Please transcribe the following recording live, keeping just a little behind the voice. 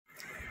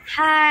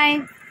Hi,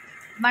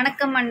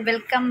 வணக்கம் and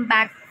welcome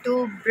back to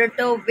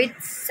Britto with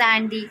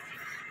Sandy.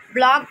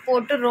 Vlog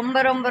போட்டு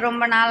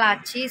ரொம்ப நாள்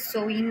ஆச்சு. ஸோ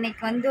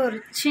இன்னைக்கு வந்து ஒரு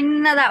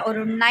சின்னதாக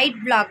ஒரு நைட்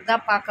vlog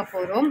தான் பார்க்க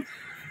போகிறோம்.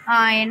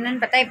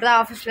 என்னன்னு பார்த்தா இப்போ தான்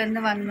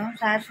ஆஃபீஸ்லேருந்து வந்தோம்.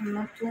 சார்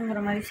சும்மா தூங்குற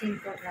மாதிரி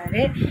சீன்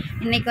போடுறாரு.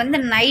 இன்றைக்கி வந்து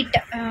நைட்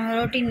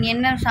ரொட்டீன்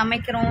என்ன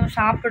சமைக்கிறோம்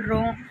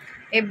சாப்பிட்றோம்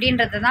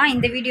எப்படின்றத தான்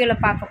இந்த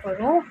வீடியோவில் பார்க்க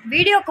போகிறோம்.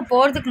 வீடியோவுக்கு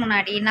போகிறதுக்கு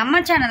முன்னாடி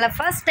நம்ம சேனலை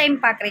ஃபர்ஸ்ட் டைம்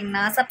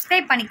பார்க்குறீங்கன்னா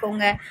சப்ஸ்கிரைப்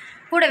பண்ணிக்கோங்க,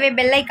 கூடவே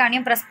பெல்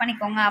ஐக்கானையும் ப்ரெஸ்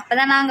பண்ணிக்கோங்க. அப்போ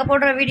தான் நாங்கள்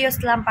போடுற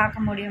வீடியோஸ்லாம்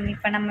பார்க்க முடியும்.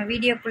 இப்போ நம்ம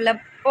வீடியோக்குள்ளே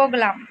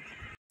போகலாம்.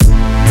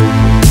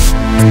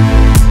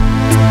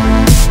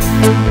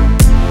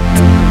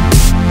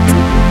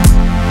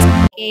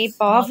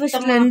 இப்போ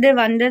ஆஃபீஸ்லேருந்து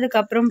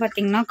வந்ததுக்கப்புறம்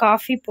பார்த்திங்கன்னா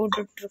காஃபி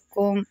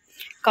போட்டுட்ருக்கோம்.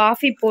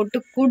 காஃபி போட்டு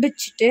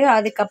குடிச்சிட்டு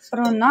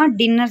அதுக்கப்புறம் தான்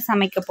டின்னர்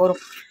சமைக்க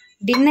போகிறோம்.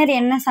 டின்னர்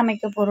என்ன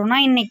சமைக்க போகிறோம்னா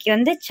இன்றைக்கி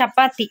வந்து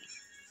சப்பாத்தி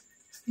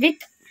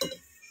வித்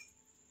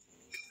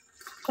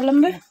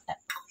குழம்பு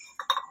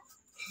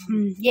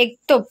எக்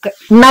தொக்கு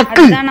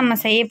அதுதான் நம்ம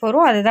செய்ய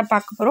போகிறோம். அதுதான்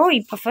பார்க்க போகிறோம்.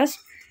 இப்போ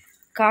ஃபர்ஸ்ட்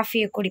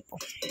காஃபியை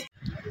குடிப்போம்.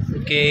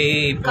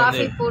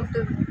 காஃபி போட்டு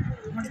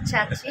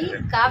முடிச்சாச்சு.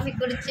 காஃபி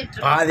குடிச்சிட்டு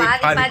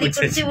பாதி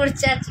குடிச்சு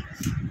முடிச்சாச்சு.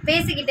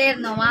 பேசிக்கிட்டே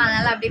இருந்தோமா,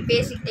 அதனால் அப்படியே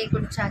பேசிக்கிட்டே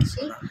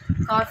குடிச்சாச்சு.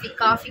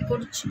 காஃபி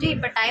குடிச்சிட்டு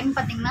இப்போ டைம்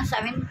பார்த்தீங்கன்னா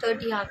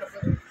 7:30 ஆக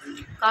போகுது.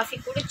 காஃபி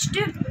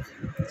குடிச்சிட்டு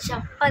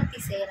சப்பாத்தி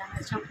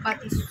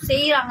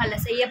செய்கிறாங்கல்ல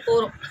செய்ய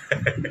போகிறோம்.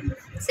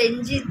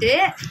 செஞ்சுட்டு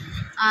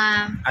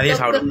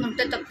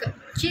முட்டை தொக்கு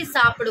வச்சு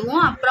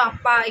சாப்பிடுவோம். அப்புறம்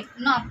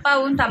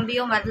அப்பாவும்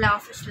தம்பியும் வரல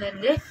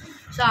ஆஃபீஸ்லேருந்து.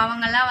 ஸோ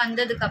அவங்கெல்லாம்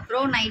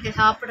வந்ததுக்கப்புறம் நைட்டு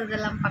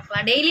சாப்பிட்றதெல்லாம்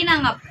பார்க்கலாம். டெய்லி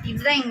நாங்கள்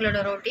இதுதான் எங்களோட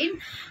ரொட்டீன்.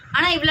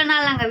 ஆனால் இவ்வளோ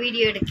நாள் நாங்கள்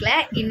வீடியோ எடுக்கல.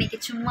 இன்னைக்கு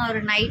சும்மா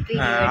ஒரு நைட்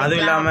வீடியோ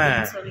எடுக்கலாம்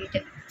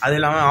சொல்லிட்டு. அது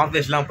இல்லாமல்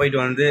ஆஃபீஸ்லாம் போயிட்டு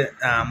வந்து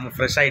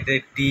ஃப்ரெஷ் ஆகிட்டு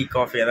டீ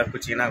காஃபி எதாவது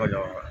குடிச்சிங்கன்னா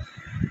கொஞ்சம்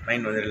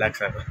மைண்ட் வந்து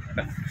ரிலாக்ஸ் ஆகும்.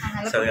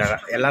 ஸோ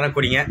எல்லாரும்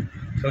குடிங்க.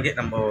 ஓகே,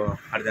 நம்ம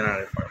அடுத்த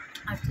நாள்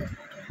அடுத்து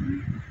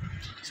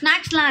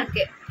ஸ்நாக்ஸ்லாம்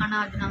இருக்குது.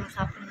 ஆனால் அது நாங்கள்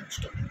சாப்பிட்டு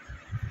முடிச்சிட்டோம்.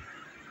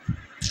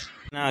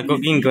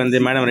 குக்கிங்க்கு வந்து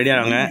மேடம் ரெடி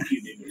ஆகிறாங்க.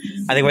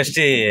 அதுக்கு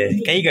ஃபஸ்ட்டு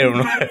கை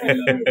கழுவணும்.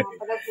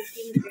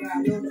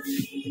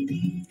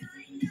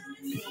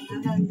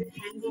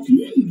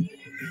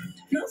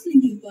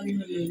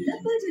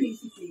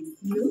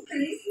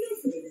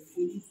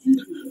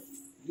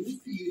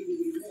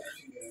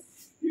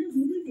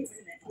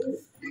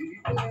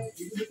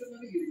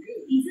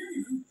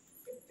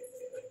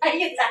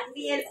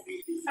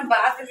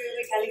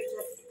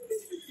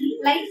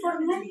 லைட்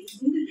போடுங்க.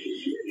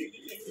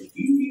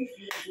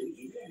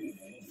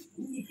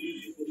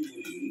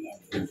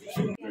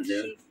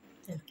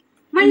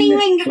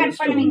 நீங்க இங்க கட்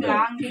பண்ணுவீங்களா?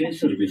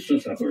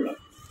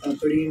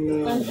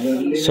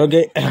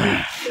 ஓகே,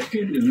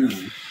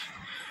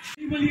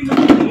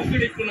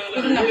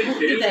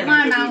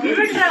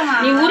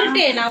 நீ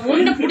உருட்டு, நான்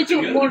உருண்டை பிடிச்சி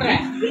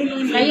போடுறேன்.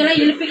 கையெல்லாம்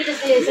இழுப்பிக்கிட்டு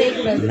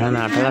செய்யக்கூடாது.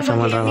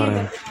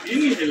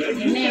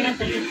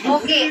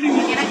 ஓகே,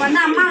 எனக்கு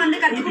வந்து அம்மா வந்து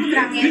கற்றுக்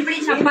கொடுக்குறாங்க எப்படி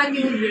சப்பாத்தி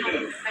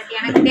உருட்டணும். பட்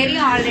எனக்கு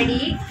தெரியும் ஆல்ரெடி.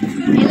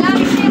 எல்லா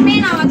விஷயமே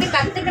நான் வந்து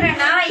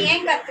கற்றுக்கிறேன்னா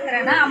ஏன்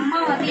கற்றுக்கிறேன்னா அம்மா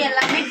வந்து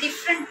எல்லாமே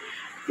டிஃப்ரெண்ட்.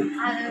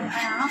 அது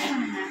ஆஃப்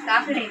பண்ணுங்க.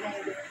 காஃபி ரைட்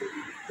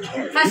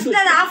ஃபர்ஸ்ட்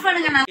அதை ஆஃப்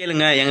பண்ணுங்க. நான்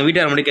கேளுங்க, எங்கள்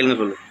வீட்டுக்கார மட்டும் கேளுங்க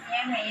சொல்லு.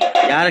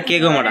 யாரும்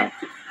கேட்க மாட்டாங்க.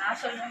 நான்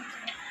சொல்லுவேன்.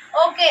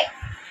 ஓகே,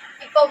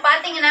 இப்போ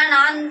பார்த்தீங்கன்னா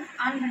நான்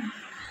ஆன் பண்ணேன்.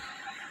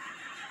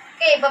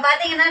 ஓகே, இப்போ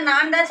பார்த்தீங்கன்னா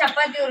நான் தான்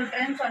சப்பாத்தி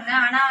உருட்டுறேன்னு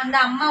சொன்னேன். ஆனால் வந்து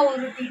அம்மா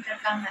உருட்டிட்டு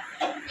இருக்காங்க.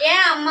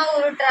 ஏன் அம்மா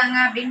உருட்டுறாங்க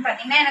அப்படின்னு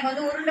பார்த்தீங்கன்னா எனக்கு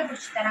வந்து உருண்டை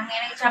பிடிச்சி தராங்க.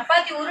 எனக்கு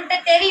சப்பாத்தி உருட்ட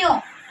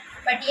தெரியும்.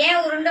 பட்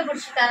ஏன் உருண்டை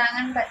பிடிச்சி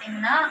தராங்கன்னு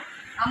பார்த்தீங்கன்னா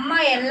அம்மா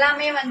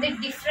எல்லாமே வந்து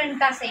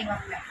டிஃப்ரெண்ட்டாக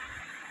செய்வாங்க.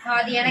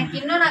 அது எனக்கு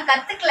இன்னும் நான்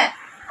கற்றுக்கல.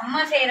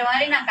 அம்மா செய்கிற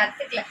மாதிரி நான்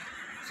கற்றுக்கல.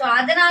 ஸோ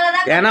அதனால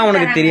தான். ஏன்னா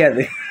உனக்கு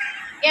தெரியாது.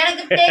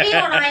 எனக்கு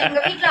தெரியும். நான்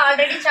எங்கள் வீட்டில்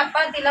ஆல்ரெடி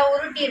சப்பாத்திலாம்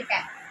உருட்டி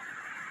இருக்கேன்.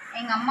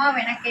 எங்கள் அம்மா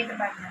வேணா கேட்டு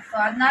பாருங்க. ஸோ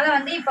அதனால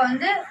வந்து இப்போ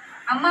வந்து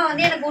அம்மா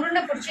வந்து எனக்கு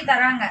உருண்டை பிடிச்சி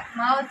தராங்க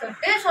மாவை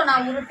தொட்டு. ஸோ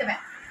நான்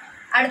உருட்டுவேன்.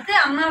 அடுத்து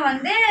அம்மா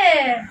வந்து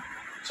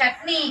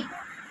சட்னி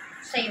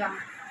செய்வாங்க.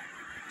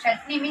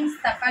 சட்னி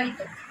மீன்ஸ் தக்காளி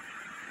தொக்கு.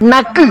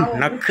 நக்கு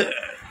நக்கு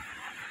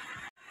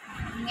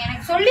நீங்க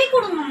எனக்கு சொல்லி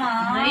கொடுங்கம்மா.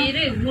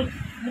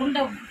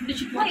 உருண்டை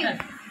பிடிச்சி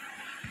போடுறேன்.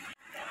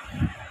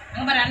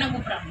 அங்க பாரு, அண்ணன்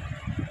கூப்பிடுறாங்க.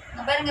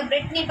 அங்க பாருங்க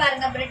பிரிட்னி,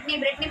 பாருங்க பிரிட்னி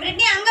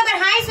அங்க பாரு.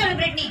 ஹாய் சொல்லு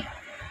பிரிட்னி.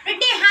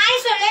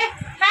 ஹாய் சொல்லு.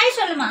 ஹாய்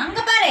சொல்லுமா. அங்க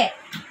பாரு,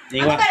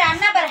 அங்க பாரு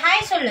அண்ணா பாரு.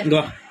 ஹாய் சொல்லு.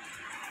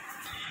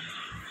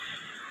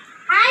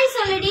 ஹாய்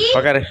சொல்லுடி.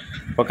 உட்காரு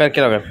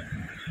கீழே உட்காரு.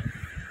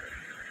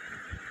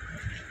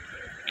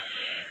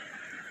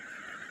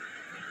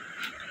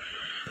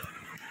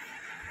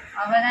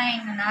 அவதான்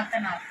எங்க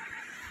நாத்தனார்.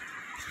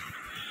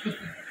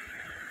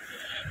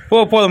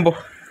 போதும் போ.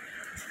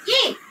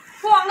 ஏய்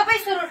போ, அங்க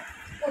போய் சொல்லு.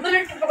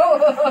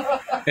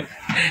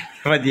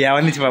 மத்தியா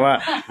வந்துச்சு பாவா,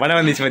 வட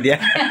வந்துச்சு மத்தியா.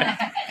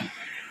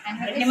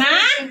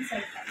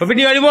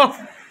 பிடி வாடி போ.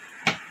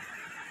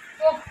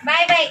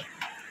 பை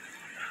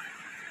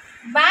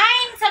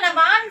பாய்ன்னு சொன்ன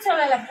வான்னு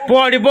சொல்லல. போ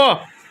அடி போ.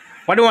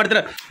 படு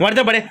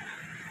அடுத்த படு.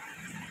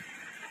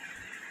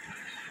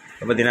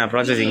 பார்த்தீங்கன்னா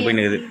ப்ராசஸிங்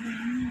போயின்னு இருக்குது.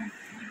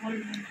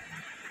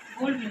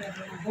 கோல்டு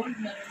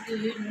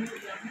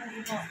வந்து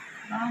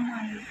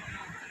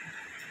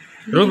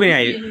ரூபினி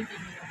ஆயில்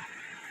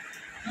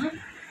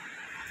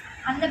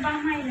அந்த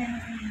பாமாயில்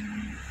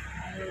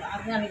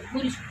அது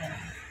பூரி சுத்தம்.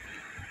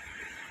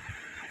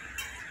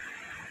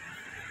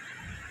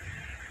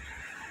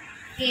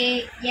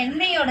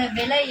 எண்ணெயோட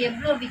விலை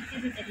எவ்வளோ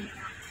விற்குது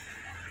தெரியுமா?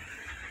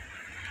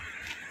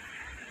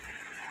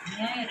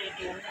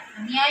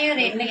 நியாயம்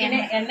ரேட்டு.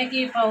 எண்ணெய்க்கு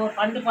இப்போ ஒரு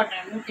பண்டு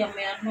போட்டேன்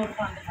 150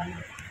 200 அந்த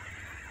பண்டு.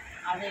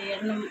 அது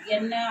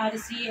எண்ணெய்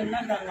அரிசி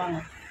எல்லாம் தருவாங்க.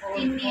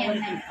 திண்ணி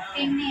எண்ணெய்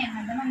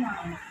தானே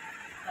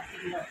 10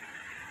 கிலோ.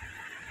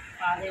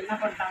 அது என்ன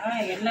பண்ணிட்டாங்க,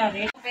 எல்லா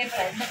ரேட்டும்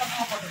பேப்பர் எந்த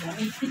பக்கமாக போட்டுக்கலாம்.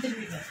 நீ இப்படி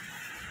திருப்பிங்க.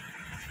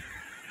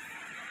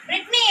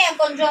 பிரிட்னி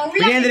கொஞ்சம்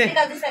உள்ள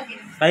அது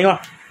சாத்திடுங்க. ஐயோ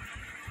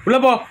உள்ள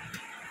போ.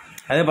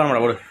 அதே பண்ண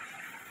மாட்டா போடு.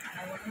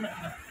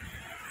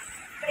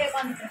 அப்படியே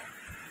உட்காந்துட்டு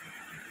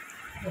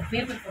ஒரு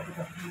பேப்பர்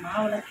போட்டுக்கோ.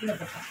 மாவில் கீழே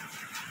போட்டோம்.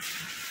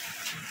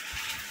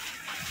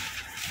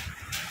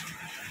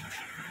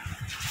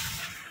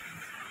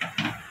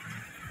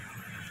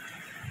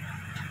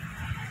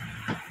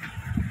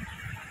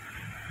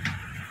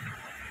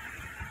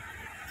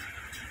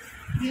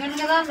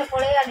 இவனுங்க தான் அந்த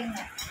கொலையாளிங்க.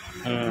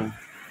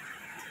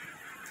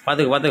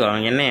 பார்த்துக்கோ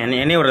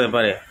எண்ணெய் விடுறது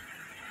பாரு.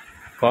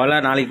 கொலை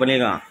நாளைக்கு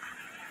பண்ணியிருக்கான்.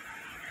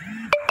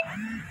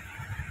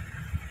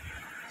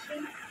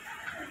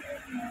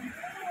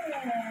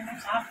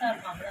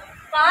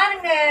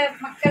 பாருங்க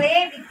மக்களே,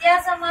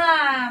 வித்தியாசமா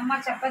அம்மா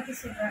சப்பாத்தி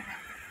சொல்றாங்க.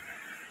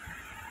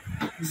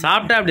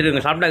 சாப்பிட்டா அப்படி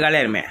இருக்குங்க, சாப்பிட்டா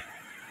காலியாக இருமே.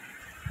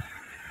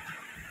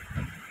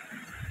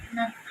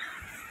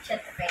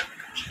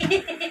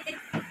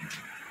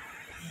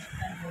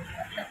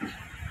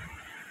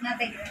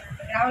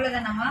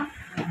 அவ்வளோதானம்மா?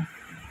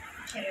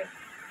 சரி,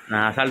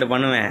 நான் அசால்ட்டு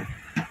பண்ணுவேன்.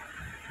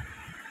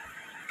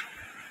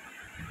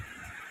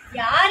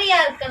 யார்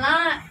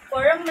யாருக்கெல்லாம்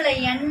குழம்புல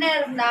எண்ணெய்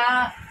இருந்தா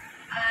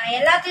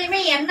எல்லாத்துலயுமே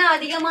எண்ணெய்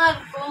அதிகமா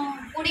இருக்கும்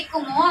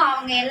பிடிக்குமோ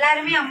அவங்க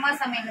எல்லாருமே அம்மா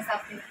சமையல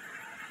சாப்பிடுவோம்.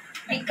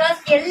 பிகாஸ்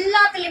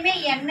எல்லாத்துலயுமே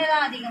எண்ணெய்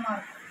தான் அதிகமா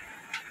இருக்கும்.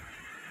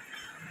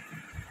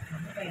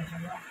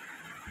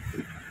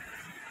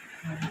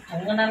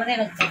 உங்களாலதான்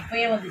எனக்கு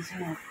தப்பையே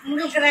வந்துச்சுங்க.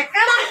 உங்களுக்கு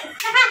ரெக்கார்டா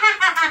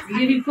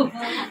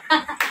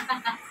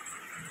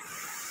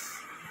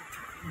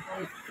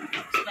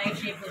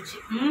ஷேப் வச்சு.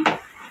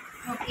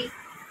 ஓகே,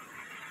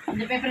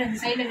 இந்த பேப்பர் இந்த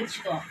சைடில்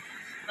வச்சுக்கோ.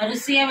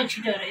 வரிசையாக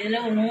வச்சுட்டு வரும்.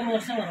 இதில் ஒரு 3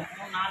 வருஷம் வரும்,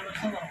 4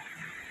 வருஷம் வரும்.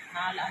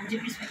 4-5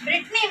 பீஸ்.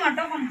 பிரிட்னி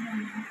மட்டும்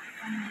கொஞ்சம்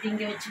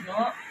இங்கே வச்சுக்கோ.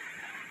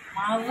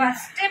 மாவு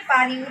ஃபர்ஸ்ட்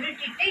பாதி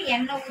உருட்டிட்டு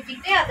எண்ணெய்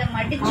ஊற்றிட்டு அதை மாவு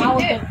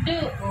மடிச்சுட்டு தொட்டு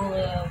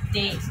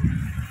தேய்.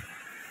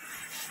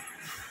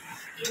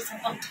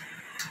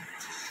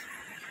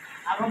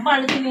 ரொம்ப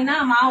அழுத்தினீங்கன்னா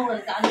மாவு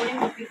வருது, அதோடய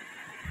முப்பி.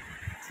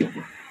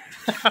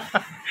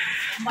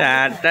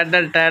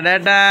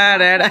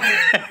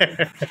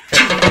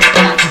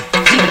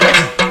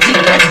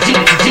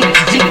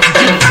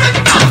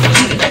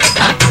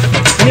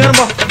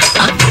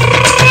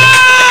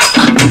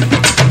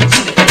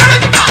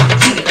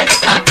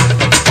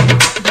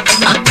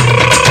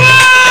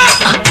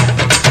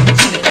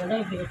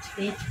 இப்படி வச்சு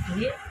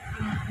தேய்ச்சிட்டு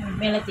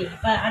மேலே தேய்.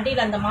 இப்போ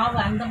அடியில் அந்த மாவு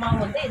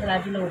வந்து இதில்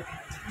அடியில் ஊற்றி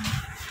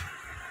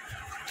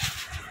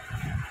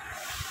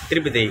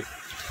திருப்பி தேய்.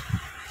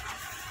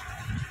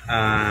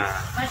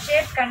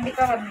 ஷேப்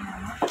கண்டிப்பா வரணும்.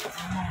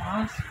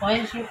 ஆமாம்,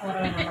 ஸ்கொயர் ஷேப்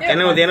வரும்.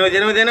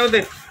 என்ன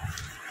ஊத்து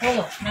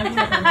போதும்.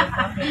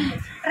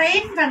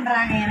 ட்ரெயின்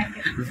பண்றாங்க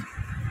எனக்கு.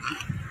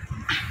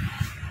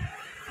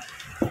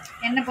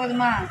 என்ன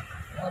போதுமா?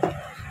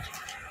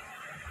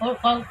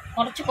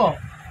 குறைச்சிக்கோ.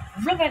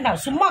 இவ்வளோ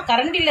வேண்டாம், சும்மா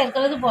கரண்டியில்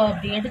இருக்கிறது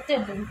அப்படி எடுத்து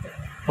அப்படி ஊற்று.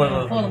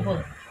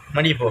 போதும்.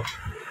 மடி போ,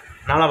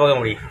 நாலா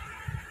பக்கம் முடி.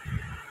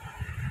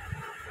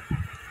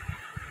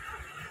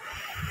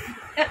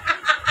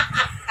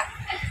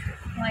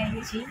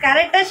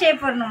 கரெக்டா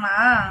ஷேப் வரணுமா?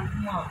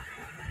 ஆமாம்,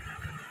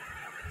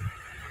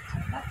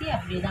 சப்பாத்தி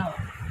அப்படிதான்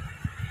வரும்.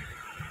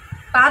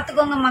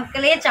 பாத்துக்கோங்க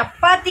மக்களே,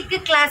 சப்பாத்திக்கு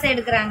கிளாஸ்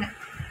எடுக்கிறாங்க.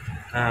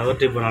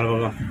 ஊற்றி இப்போ நாலு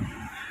பக்கம்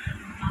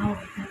மாவு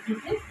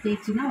தட்டிட்டு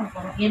தேய்ச்சின்னா உனக்கு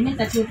வரும். எண்ணெய்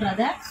தட்டி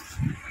விட்றாத.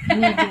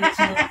 எண்ணெய்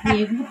நீ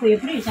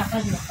எப்படி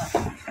சப்பாத்தி வைப்பா?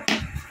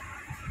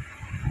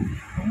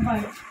 ரொம்ப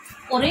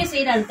ஒரே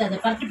சைடு அழுத்தாது.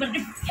 பரட்டி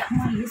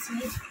அம்மா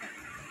ஈஸியே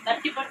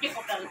தட்டி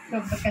போட்டாலும்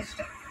ரொம்ப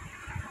கஷ்டம்.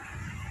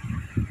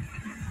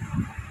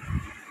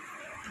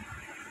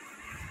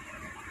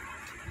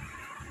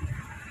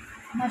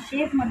 அம்மா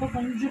ஷேப் மட்டும்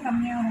கொஞ்சம்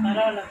கம்மியாக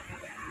பரவாயில்ல.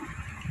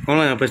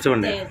 பெஸ்ட்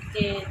பண்ணு.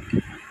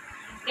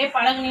 அப்படியே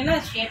பழகுனீங்கன்னா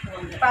ஷேப்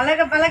வந்து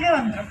பழக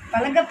வந்துடும்.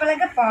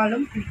 பழக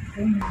பாலும்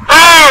பிடிக்கும்.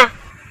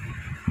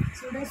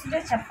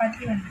 சுட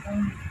சப்பாத்தி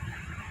வந்துடும்.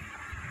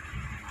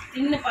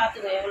 தின்னு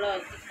பார்த்துக்கோ எவ்வளோ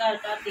திக்கா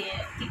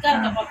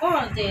இருக்க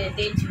பக்கம்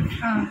தேய்ச்சி.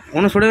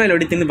 ஒன்றும் சுடவே இல்லை,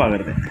 எப்படி தின்னு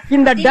பார்க்கறது.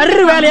 இந்த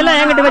டர்ரு வேலையெல்லாம்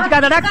என்கிட்ட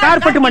வச்சுக்காதடா,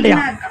 கார்பட்டு மாட்டியா.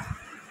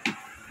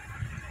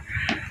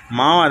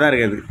 மாவா தான்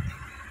இருக்குது.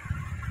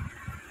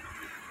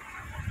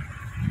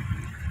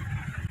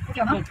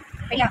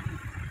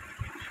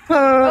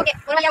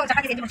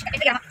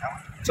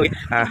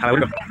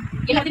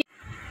 எல்லாத்தையும்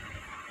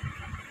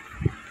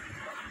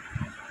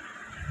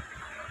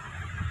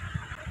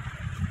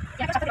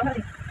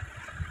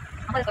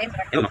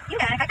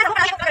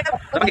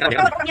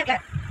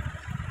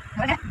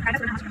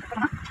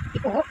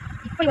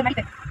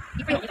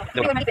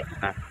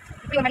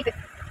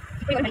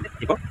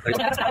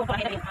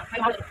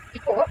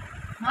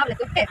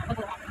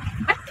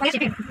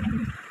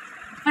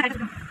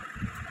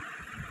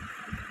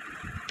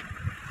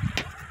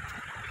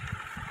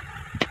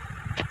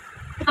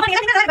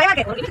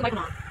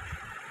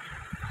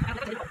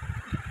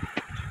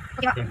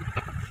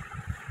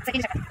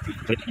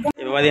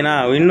இப்போ பார்த்தீங்கன்னா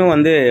இன்னும்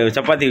வந்து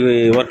சப்பாத்தி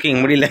ஒர்க்கிங்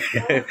முடியல.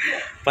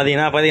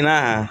 பார்த்தீங்கன்னா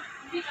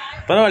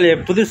பரவாயில்லையே,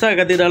 புதுசாக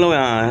கற்றுக்கிட்டாலும்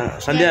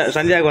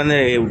சந்தியாவுக்கு வந்து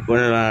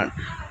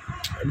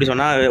எப்படி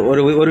சொன்னால்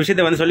ஒரு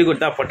விஷயத்தை வந்து சொல்லி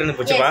கொடுத்தா பட்டுன்னு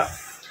போச்சுப்பா.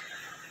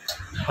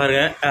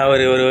 பாருங்க,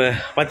 ஒரு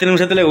 10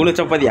 நிமிஷத்தில் இவ்வளோ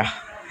சப்பாத்தியா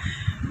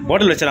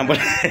ஹோட்டல் வச்சிடலாம் போல.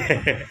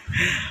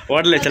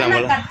 ஹோட்டல் வச்சிடலாம்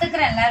போல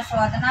கற்றுக்குறேன்ல. ஸோ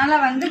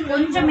அதனால் வந்து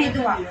கொஞ்சம்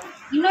மெதுவாக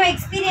இன்னும்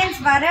எக்ஸ்பீரியன்ஸ்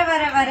வர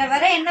வர வர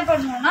வர என்ன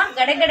பண்ணுவோம்னா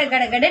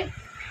கடன்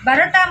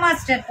பரோட்டா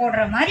மாஸ்டர்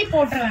போடுற மாதிரி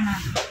போட்டுருவேன்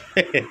நான்.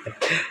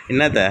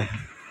 என்னத்த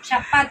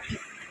சப்பாத்தி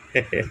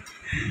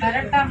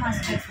பரோட்டா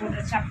மாஸ்டர் போடுற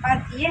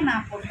சப்பாத்தியே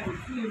நான் போட்டுருவேன்.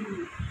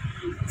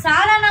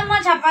 சாதாரணமாக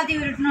சப்பாத்தி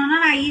உருட்டணும்னா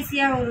நான்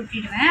ஈஸியாக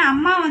உருட்டிடுவேன்.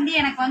 அம்மா வந்து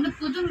எனக்கு வந்து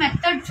புது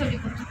மெத்தட் சொல்லி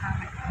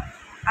கொடுத்துருக்காங்க.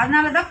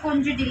 அதனால தான்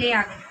கொஞ்சம் டிலே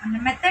ஆகுது. அந்த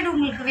மெத்தட்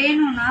உங்களுக்கு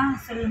வேணும்னா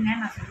சொல்லுங்க,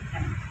 நான்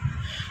சொல்லித்தரேன்.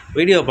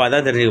 வீடியோ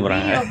பார்த்தா தெரிஞ்சுக்க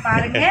போகிறாங்க. வீடியோ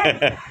பாருங்க.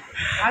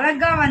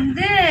 அழகா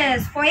வந்து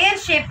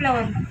ஸ்கொயர் ஷேப்ல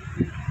வரும்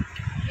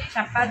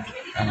சப்பாத்தி.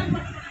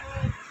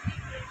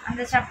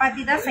 அந்த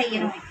சப்பாத்தி தான்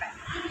செய்யணும் இப்போ.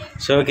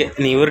 சரி, ஓகே,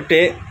 நீ உருட்டு.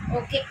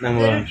 ஓகே,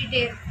 நம்ம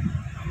உருட்டிட்டே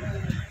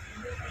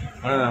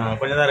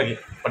கொஞ்சம் தான்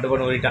இருக்குது,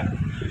 பட்டு உருட்டா.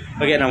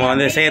 ஓகே, நம்ம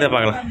வந்து செய்கிறத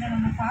பார்க்கலாம்.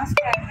 நம்ம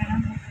ஃபாஸ்ட்டாக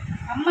இருக்கணும்.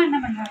 அம்மா என்ன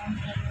பண்ணுறாங்க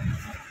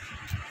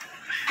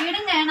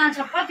எடுங்க, நான்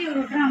சப்பாத்தி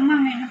உருட்டுறேன். அம்மா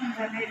என்ன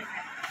பண்ணுறாங்க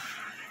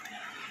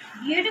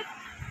எடு.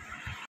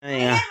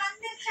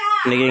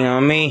 இன்னைக்கு எங்கள்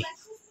மம்மி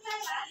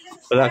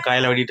இப்போதான்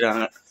காயில்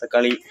வெட்டிட்டுருக்காங்க.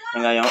 தக்காளி,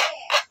 வெங்காயம்,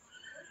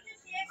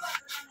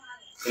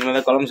 இனிமேல்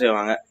தான் குழம்பு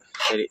செய்வாங்க.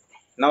 சரி,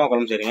 என்னவா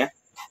குழம்பு செய்றீங்க?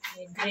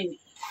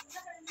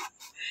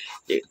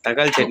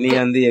 தக்காளி சட்னி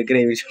வந்து எக்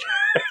கிரேவி.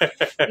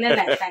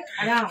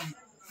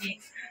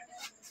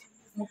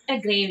 முட்டை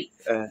கிரேவி,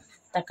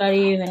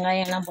 தக்காளி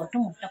வெங்காயம் எல்லாம் போட்டு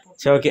முட்டை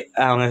போட்டு. சரி, ஓகே,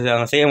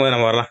 அவங்க செய்யும் போது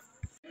நம்ம வரலாம்.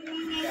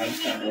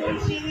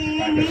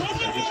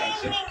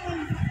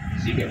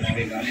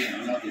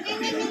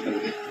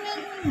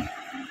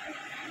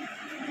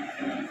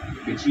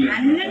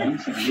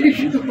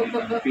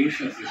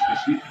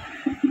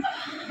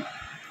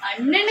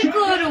 அண்ணனுக்கு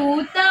ஒரு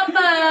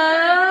ஊத்தாப்பா.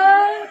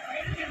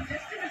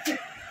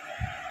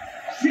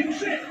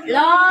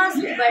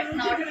 லாஸ்ட் பட்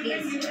நாட்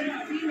லீஸ்ட்,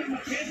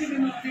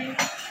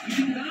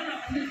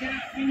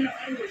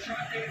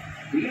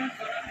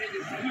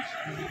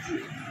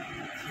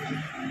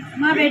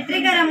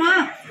 வெற்றிகரமா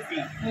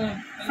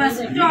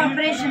ஃபர்ஸ்ட்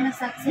ஆபரேஷன்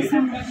சக்சஸ்.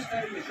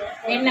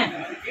 என்ன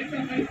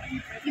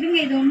இருங்க,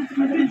 இது ஒன்று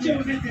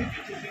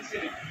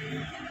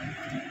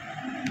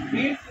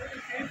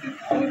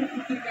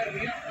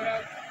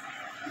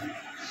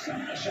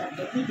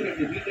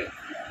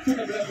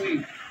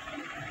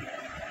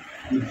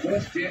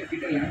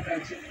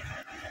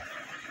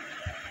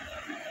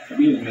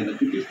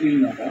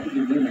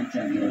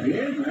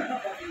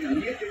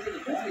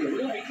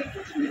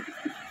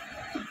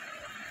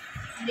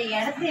இந்த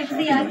இடத்தை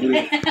எப்படி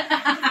ஆக்கிட்டேன்.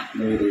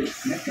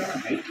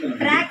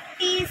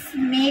 Practice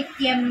make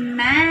a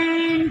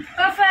man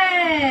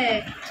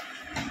perfect.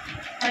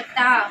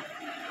 Patta,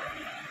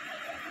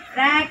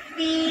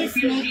 practice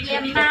make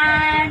a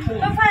man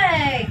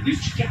perfect.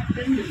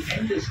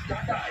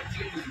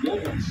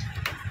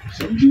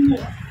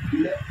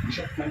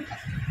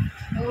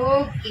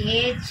 Okay,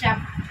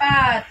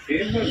 chapati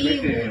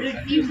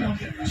உருட்டி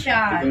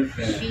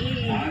முடிச்சாச்சு.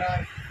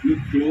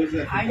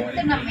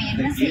 அடுத்து நம்ம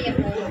என்ன செய்ய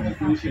போறோம்?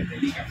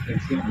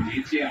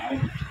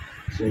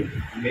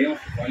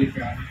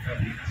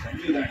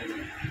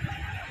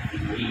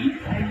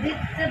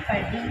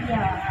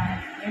 அடுத்தபடியா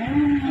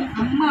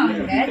அம்மா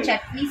அவங்க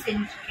சட்னி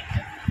செஞ்சுக்கிட்டு,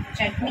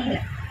 சட்னியில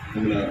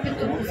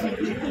தொக்கு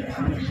செஞ்சுக்கிட்டு.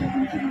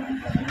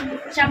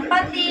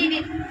 சப்பாத்தி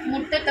வித்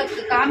முட்டை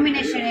தொக்கு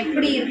காம்பினேஷன்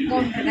எப்படி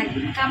இருக்கும்ன்றத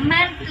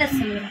கமெண்ட்ல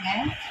சொல்லுங்க.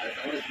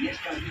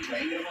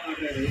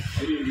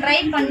 ட்ரை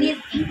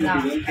பண்ணியிருக்கீங்களா?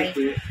 ட்ரை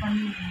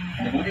பண்ணி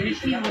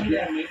பிரிட்னி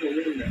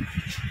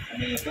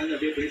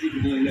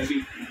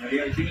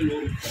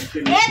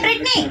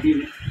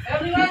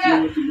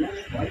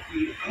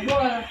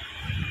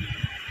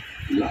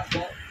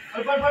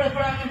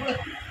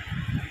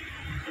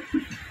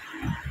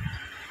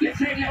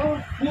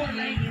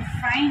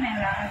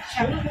ஃபைனலா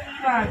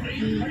சப்பாத்தி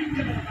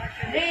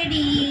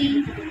ரெடி.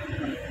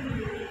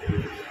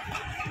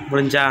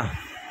 முடிஞ்சா?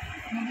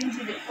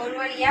 முடிஞ்சது, ஒரு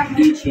வழியா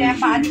முடிச்சிட்டேன்.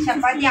 பாதி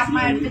சப்பாத்தி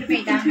அம்மா எடுத்துட்டு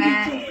போயிட்டாங்க.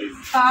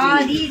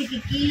 பாதி இதுக்கு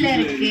கீழே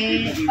இருக்கு,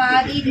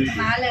 பாதி இதுக்கு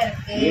மேல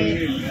இருக்கு.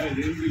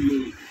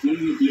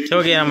 சரி,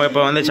 ஓகே, நம்ம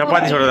இப்போ வந்து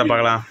சப்பாத்தி சுடுறத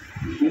பார்க்கலாம்.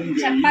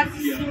 சப்பாத்தி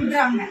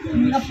சுடுறாங்க,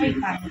 இங்க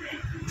போய் பாருங்க.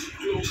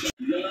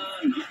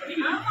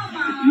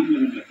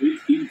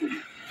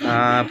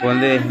 இப்போ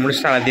வந்து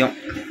முடிச்சிட்டா எல்லாத்தையும்.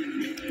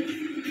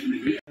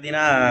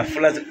 பார்த்தீங்கன்னா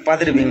ஃபுல்லாக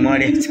பார்த்துருப்பீங்க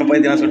முன்னாடி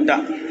சப்பாத்திலாம் சுட்டா.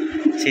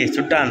 சரி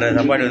சுட்டான்ற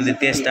சாப்பாடு வந்து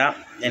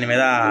டேஸ்ட்டாக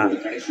இனிமேல் தான்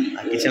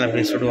கிச்சனில்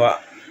போய் சுடுவா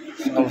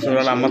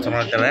சுடுவாள் அம்மா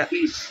சொன்னான்னு தெரியல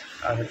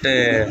வந்துட்டு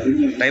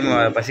டைம்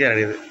பசியாக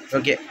இருக்குது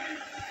ஓகே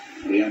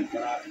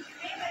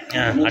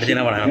அடுத்து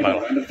என்ன பண்ண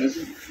பார்க்கலாம்.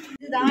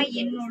 இதுதான்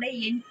என்னோட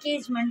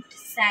என்கேஜ்மெண்ட்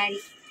சாரீ.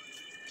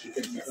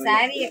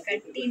 சாரியை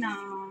கட்டி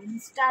நான்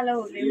இன்ஸ்டாவில்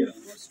ஒரு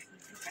போஸ்ட்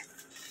கொடுத்துருக்கேன்.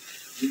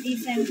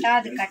 ரீசெண்டாக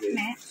அது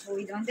கட்டினேன். ஸோ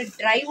இது வந்து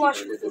ட்ரை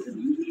வாஷ்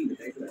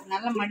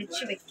நல்லா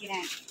மடித்து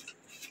வைக்கிறேன்.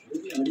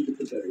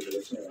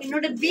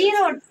 என்னோட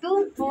பீரோ 2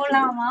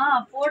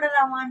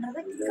 போடலாமான்றது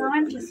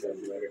கமெண்ட்ல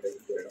சொல்லுங்க.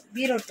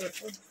 பீரோ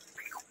 2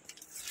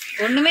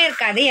 ஒண்ணுமே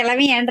இருக்காது,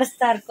 எல்லாமே என் ட்ரெஸ்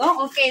தான் இருக்கும்.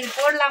 ஓகே, இது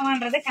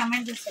போடலாமான்றதை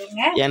கமெண்ட்ல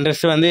சொல்லுங்க. என்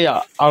ட்ரெஸ் வந்து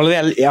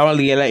அவ்வளோதான்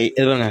எவ்வளோக்கு எல்லாம்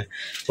இதுங்க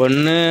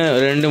 1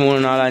 2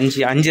 3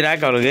 4 5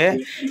 ரேக் அவளுக்கு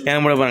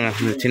எனக்கு கூட பாருங்க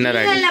இந்த சின்ன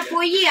ரேக். இல்ல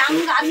போய்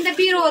அங்க அந்த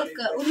பீரோ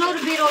இருக்கு,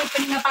 இன்னொரு பீரோ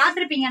இப்ப நீங்க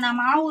பாத்திருப்பீங்க. நான்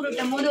மாவு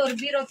உருட்டும் போது ஒரு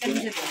பீரோ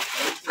தெரிஞ்சிருக்கும்.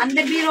 அந்த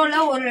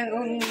பீரோல ஒரு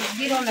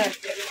பீரோல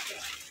இருக்கு.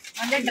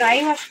 வந்து ட்ரை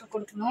வாஷ்க்கு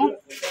கொடுக்கணும்.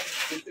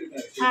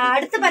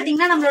 அடுத்து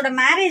பாத்தீங்கன்னா நம்மளோட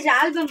மேரேஜ்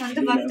ஆல்பம்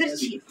வந்து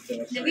வந்துருச்சு.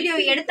 இந்த வீடியோ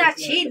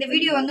எடுத்தாச்சு. இந்த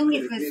வீடியோ வந்து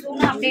உங்களுக்கு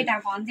சூனா அப்டேட்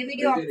ஆகும். அந்த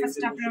வீடியோ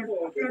ஃபர்ஸ்ட்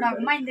அப்லோட்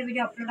ஆகுமா, இந்த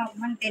வீடியோ அப்லோட்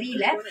ஆகுமான்னு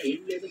தெரியல.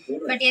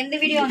 பட் எந்த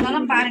வீடியோ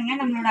வந்தாலும் பாருங்க.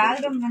 நம்மளோட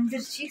ஆல்பம்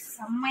வந்துருச்சு.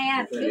 செம்மையா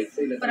இருக்கு,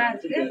 சூப்பரா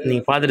இருக்கு.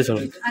 நீங்க பாத்துட்டு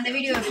சொல்லுங்க அந்த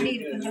வீடியோ எப்படி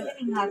இருக்குன்றது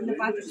நீங்க அதுல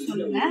பாத்துட்டு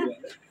சொல்லுங்க.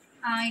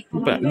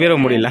 இப்ப பீரோ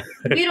முடியல,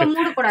 பீரோ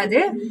மூடக்கூடாது.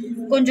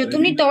 கொஞ்சம்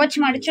துணி துவைச்சு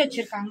மடிச்சு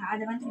வச்சிருக்காங்க.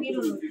 அது வந்து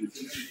பீரோ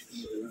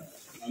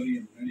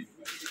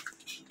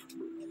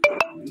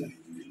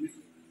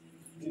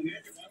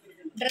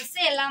ட்ரெஸ்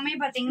எல்லாமே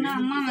பாத்தீங்கன்னா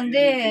அம்மா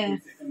வந்து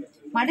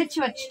மடிச்சு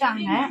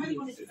வச்சுட்டாங்க.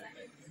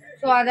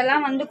 ஸோ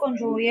அதெல்லாம் வந்து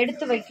கொஞ்சம்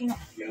எடுத்து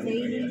வைக்கணும்.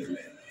 டெய்லி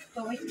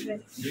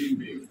துவைக்கிறது.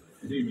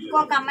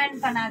 கமெண்ட்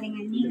பண்ணாதீங்க,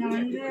 நீங்க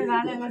வந்து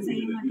வேலையெல்லாம்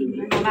செய்ய மாட்டீங்க.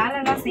 நான்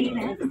வேலையெல்லாம்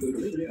செய்வேன்,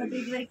 பட்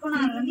இது வரைக்கும்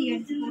நான் வந்து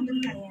எடுத்து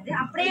போட்டது கிடையாது.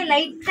 அப்படியே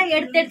லைட்டா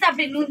எடுத்து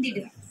அப்படியே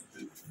நூந்திடுவேன்.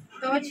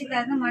 துவைச்சு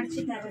தரது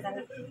மடிச்சு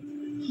தரதெல்லாம்.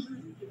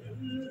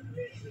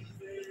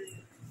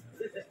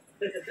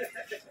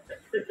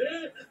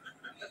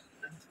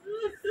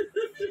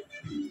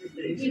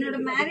 என்னோட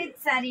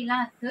மேரேஜ்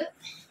சாரிலாம் இருக்கு.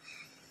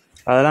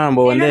 அதெல்லாம்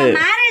நம்ம வந்து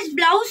மேரேஜ்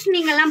பிளவுஸ்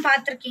நீங்க எல்லாம்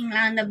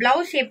பாத்திருக்கீங்களா? அந்த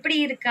பிளவுஸ் எப்படி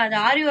இருக்கு? அது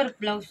ஆரி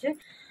ஒர்க் பிளவுஸ்.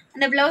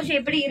 அந்த பிளவுஸ்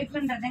எப்படி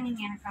இருக்குன்றத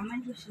நீங்க எனக்கு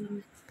கமெண்ட்ல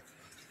சொல்லுங்க.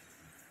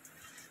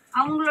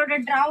 அவங்களோட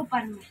டிராவ்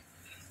பாருங்க.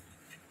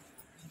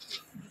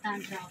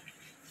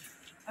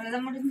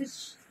 அவ்வளவுதான்,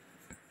 முடிஞ்சிச்சு.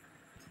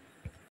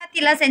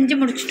 எல்லாம் செஞ்சு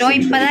முடிச்சிட்டோம்.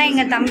 இப்பதான்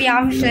எங்க தம்பி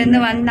ஆபீஸ்ல இருந்து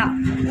வந்தான்.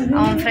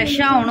 அவன் ஃப்ரெஷ்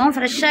ஆகணும்.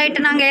 ஃப்ரெஷ் ஆயிட்டு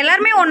நாங்க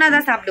எல்லாருமே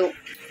ஒன்னாதான் சாப்பிடுவோம்.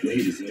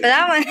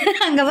 இப்பதான்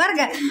அங்க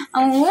பாருங்க,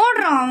 அவன்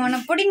ஓடுறான். அவனை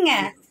பிடிங்க.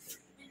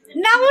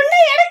 நான்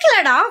ஒன்னும்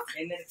எடுக்கலடா.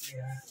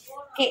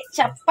 ஓகே,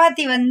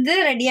 சப்பாத்தி வந்து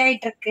ரெடி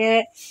ஆயிட்டு இருக்கு.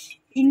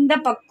 இந்த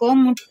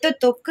பக்கம் முட்டை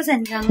தொக்கு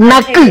செஞ்சாங்க.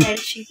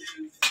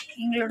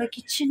 எங்களோட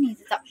கிச்சன்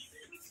இதுதான்.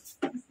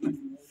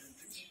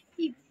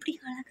 இப்படி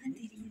அழகா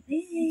தெரியுது.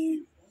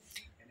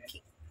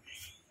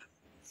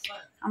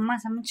 அம்மா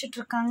சமைச்சிட்டு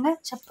இருக்காங்க.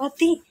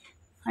 சப்பாத்தி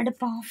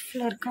அடுப்பு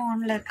ஆஃப்ல இருக்கா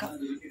ஆன்ல இருக்கா?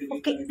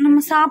 ஓகே, நம்ம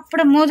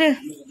சாப்பிடும் போது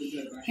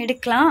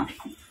எடுக்கலாம்.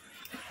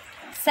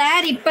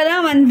 சார்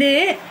இப்பதான் வந்து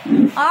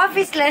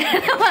ஆபீஸ்ல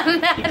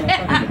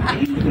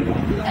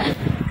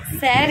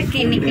சாருக்கு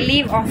இன்னைக்கு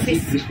லீவ்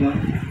ஆஃபீஸ்.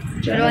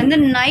 இவர் வந்து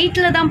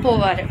நைட்ல தான்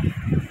போவாரு.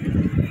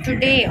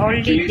 டுடே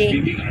ஆல்ரெடி டே.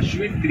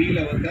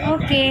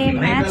 ஓகே,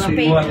 மேட்ச்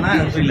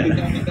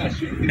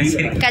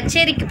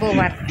கச்சேரிக்கு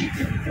போவார்.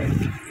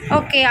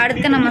 ஓகே,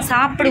 அடுத்து நம்ம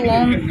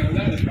சாப்பிடுவோம்.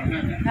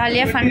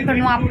 ஜாலியாக ஃபன்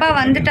பண்ணுவோம். அப்பா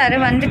வந்துட்டாரு.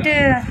 வந்துட்டு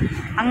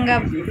அங்கே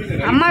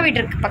அம்மா வீடு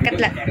இருக்கு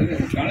பக்கத்தில்,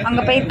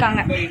 அங்கே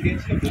போயிருக்காங்க.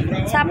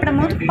 சாப்பிடும்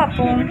போது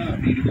பார்ப்போம்.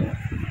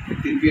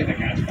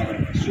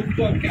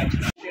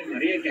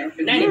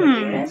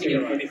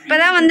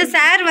 இப்பதான் வந்து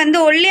சார் வந்து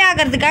ஒல்லி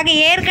ஆகிறதுக்காக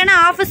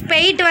ஏற்கனவே ஆஃபீஸ்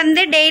போயிட்டு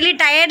வந்து டெய்லி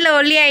டயர்டில்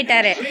ஒல்லி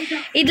ஆயிட்டாரு.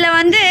 இதில்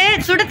வந்து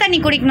சுடு தண்ணி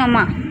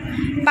குடிக்கணுமா?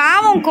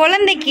 பாவம்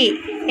குழந்தைக்கு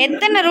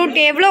எத்தனை ரூட்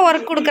எவ்வளோ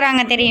ஒர்க்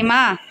கொடுக்குறாங்க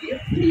தெரியுமா?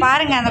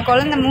 பாருங்க அந்த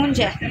குழந்தை மூஞ்ச.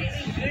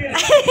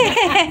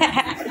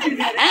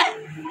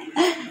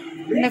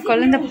 இந்த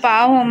குழந்தை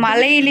பாவம்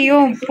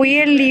மழையிலையும்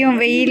புயல்லையும்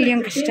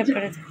வெயிலையும்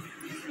கஷ்டப்படுது.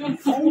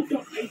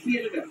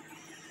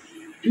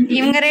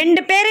 இவங்க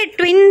 2 பேரு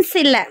ட்வின்ஸ்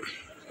இல்ல,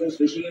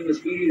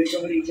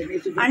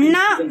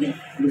 அண்ணா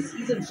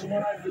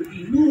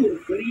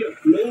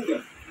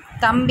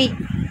தம்பி.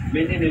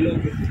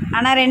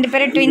 ஆனா 2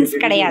 பேரும் ட்வின்ஸ்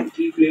கிடையாது.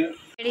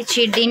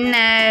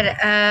 டின்னர்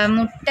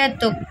முட்டை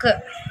தொக்கு.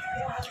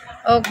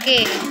 ஓகே,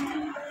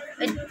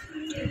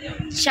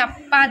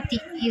 சப்பாத்தி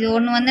இது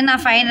ஒன்று வந்து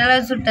நான் ஃபைனலாக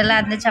சுட்டல.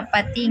 அந்த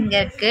சப்பாத்தி இங்கே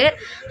இருக்குது.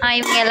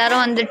 இவங்க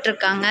எல்லோரும்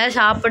வந்துட்டுருக்காங்க,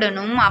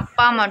 சாப்பிடணும்.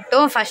 அப்பா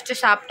மட்டும் ஃபஸ்ட்டு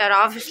சாப்பிட்டாரு.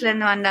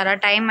 ஆஃபீஸ்லேருந்து வந்தாரா,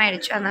 டைம்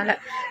ஆகிடுச்சு, அதனால்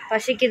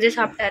பசிக்குது.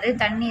 சாப்பிட்டாரு.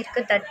 தண்ணி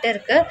இருக்குது, தட்டு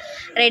இருக்குது,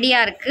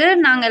 ரெடியாக இருக்குது.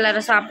 நாங்கள்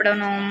எல்லோரும்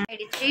சாப்பிடணும்.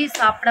 ஆயிடுச்சு,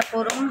 சாப்பிட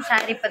போகிறோம்.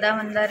 சார் இப்போ தான்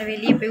வந்தார்.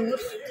 வெளியே போய்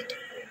ஊர் சுற்றிட்டு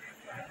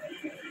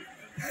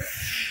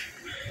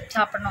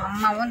சாப்பிடணும்.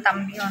 அம்மாவும்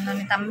தம்பியும்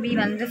வந்தோடனே, தம்பி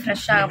வந்து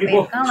ஃப்ரெஷ்ஷாக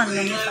போயிருக்கான்.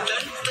 வந்தோடனே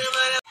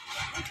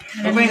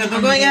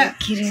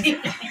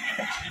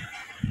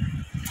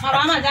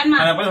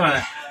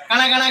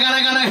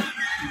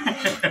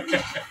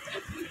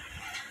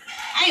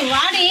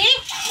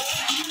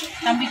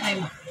தம்பி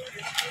கைமா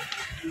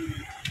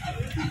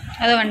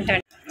அது வந்துட்டு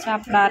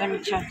சாப்பிட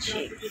ஆரம்பிச்சாச்சு.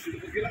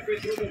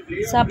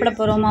 சாப்பிட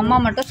போகிறோம். அம்மா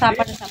மட்டும்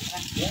சாப்பாடு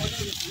சாப்பிட்றாங்க.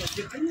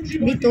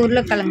 வீட்டு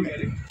உருளைக்கிழங்கு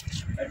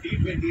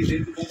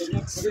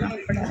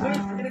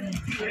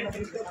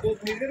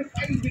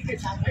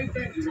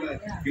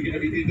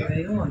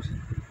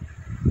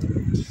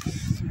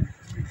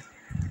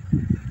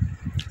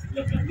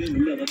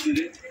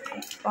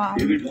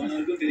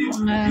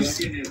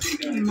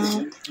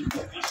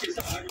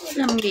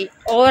தம்பி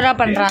ஓவரா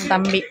பண்றான்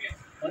தம்பி.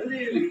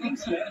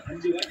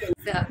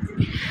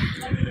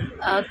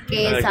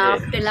 ஓகே,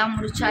 சாப்பிட்டுலாம்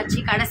முடிச்சாச்சு.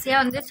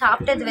 கடைசியாக வந்து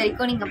சாப்பிட்டது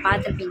வரைக்கும் நீங்கள்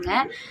பார்த்துருப்பீங்க.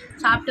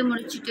 சாப்பிட்டு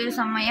முடிச்சுட்டு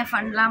செம்மையாக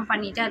ஃபன்லாம்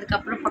பண்ணிவிட்டு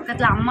அதுக்கப்புறம்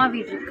பக்கத்தில் அம்மா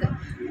வீடு இருக்குது.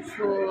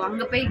 ஸோ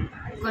அங்கே போய்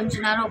கொஞ்ச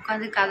நேரம்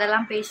உட்காந்து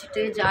கதைலாம்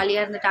பேசிட்டு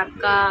ஜாலியாக இருந்துட்டு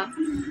அக்கா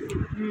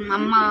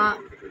அம்மா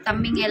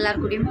தம்பிங்க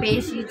எல்லாருக்கூடையும்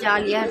பேசி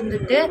ஜாலியாக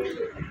இருந்துட்டு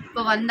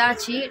இப்போ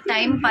வந்தாச்சு.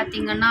 டைம்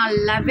பார்த்திங்கன்னா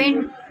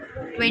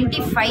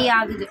 11:25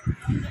 ஆகுது.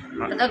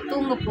 அதான்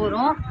தூங்க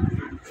போகிறோம்.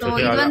 ஸோ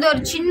இது வந்து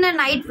ஒரு சின்ன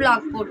நைட்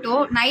vlog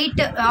போட்டோம்.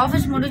 நைட்டு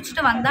ஆஃபீஸ்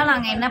முடிச்சுட்டு வந்தால்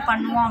நாங்கள் என்ன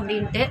பண்ணுவோம்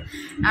அப்படின்ட்டு.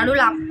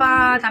 நடுவில் அப்பா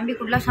தம்பி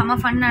கூடலாம் செம்ம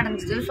ஃபன்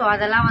நடந்தது. ஸோ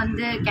அதெல்லாம்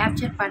வந்து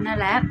கேப்சர்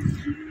பண்ணலை.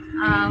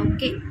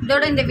 ஓகே,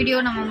 இதோட இந்த வீடியோ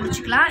நம்ம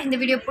முடிச்சுக்கலாம். இந்த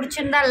வீடியோ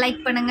பிடிச்சிருந்தா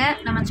லைக் பண்ணுங்கள்,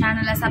 நம்ம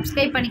சேனலை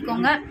சப்ஸ்கிரைப்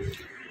பண்ணிக்கோங்க.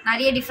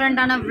 நிறைய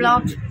டிஃப்ரெண்ட்டான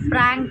vlogs,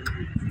 ப்ராங்க்,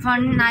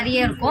 ஃபன்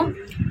நிறைய இருக்கும்.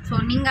 ஸோ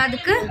நீங்கள்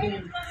அதுக்கு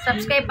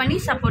சப்ஸ்கிரைப் பண்ணி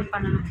சப்போர்ட்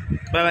பண்ணணும்.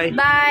 Bye.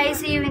 Bye.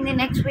 See you in the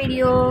next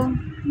video.